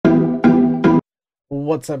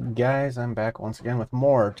What's up, guys? I'm back once again with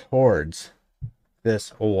more towards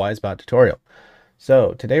this Wizebot tutorial.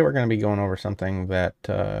 So today we're going to be going over something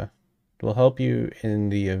that will help you in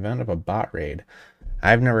the event of a bot raid.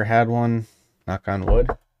 I've never had one, knock on wood,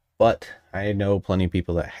 but I know plenty of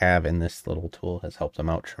people that have, and this little tool has helped them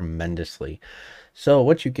out tremendously. So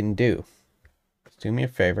what you can do is do me a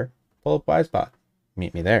favor, pull up Wizebot,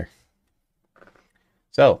 meet me there.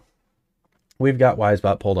 So we've got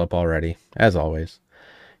Wizebot pulled up already, as always.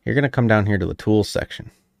 You're going to come down here to the tools section.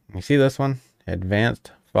 You see this one?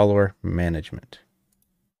 Advanced Follower Management.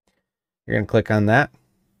 You're going to click on that.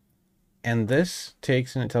 And this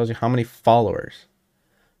takes and it tells you how many followers.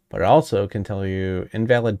 But it also can tell you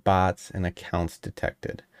invalid bots and accounts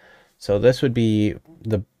detected. So this would be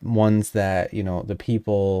the ones that, the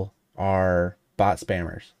people are bot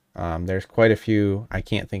spammers. There's quite a few. I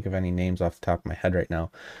can't think of any names off the top of my head right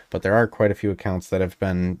now, but there are quite a few accounts that have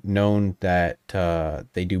been known that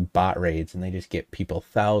they do bot raids and they just get people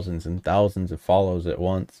thousands and thousands of follows at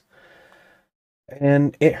once.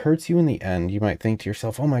 And it hurts you in the end. You might think to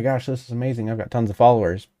yourself, oh my gosh, this is amazing. I've got tons of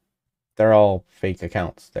followers. They're all fake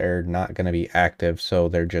accounts. They're not going to be active, so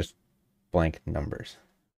they're just blank numbers.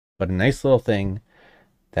 But a nice little thing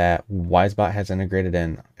that Wizebot has integrated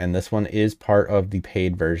in, and this one is part of the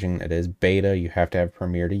paid version. It is beta. You have to have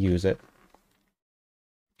Premiere to use it.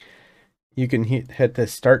 You can hit the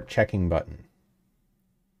start checking button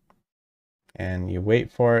and you wait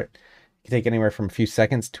for it. It can take anywhere from a few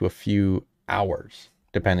seconds to a few hours,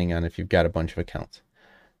 depending on if you've got a bunch of accounts.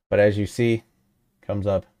 But as you see, comes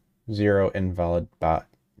up 0 invalid bot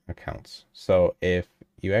accounts. So if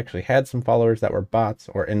you actually had some followers that were bots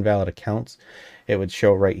or invalid accounts, it would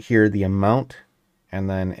show right here the amount, and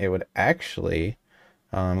then it would actually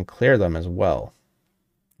clear them as well.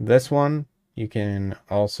 This one, you can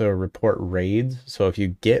also report raids. So if you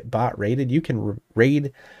get bot raided, you can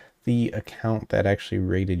raid the account that actually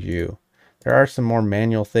raided you. There are some more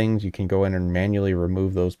manual things. You can go in and manually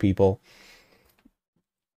remove those people.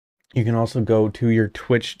 You can also go to your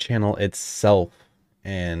Twitch channel itself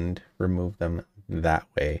and remove them that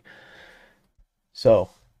way. So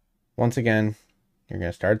once again, you're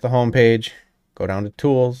going to start at the home page, go down to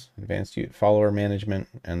tools, advanced follower management,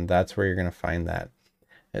 and that's where you're going to find that.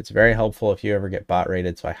 It's very helpful if you ever get bot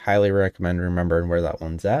rated, so I highly recommend remembering where that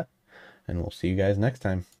one's at, and we'll see you guys next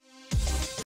time.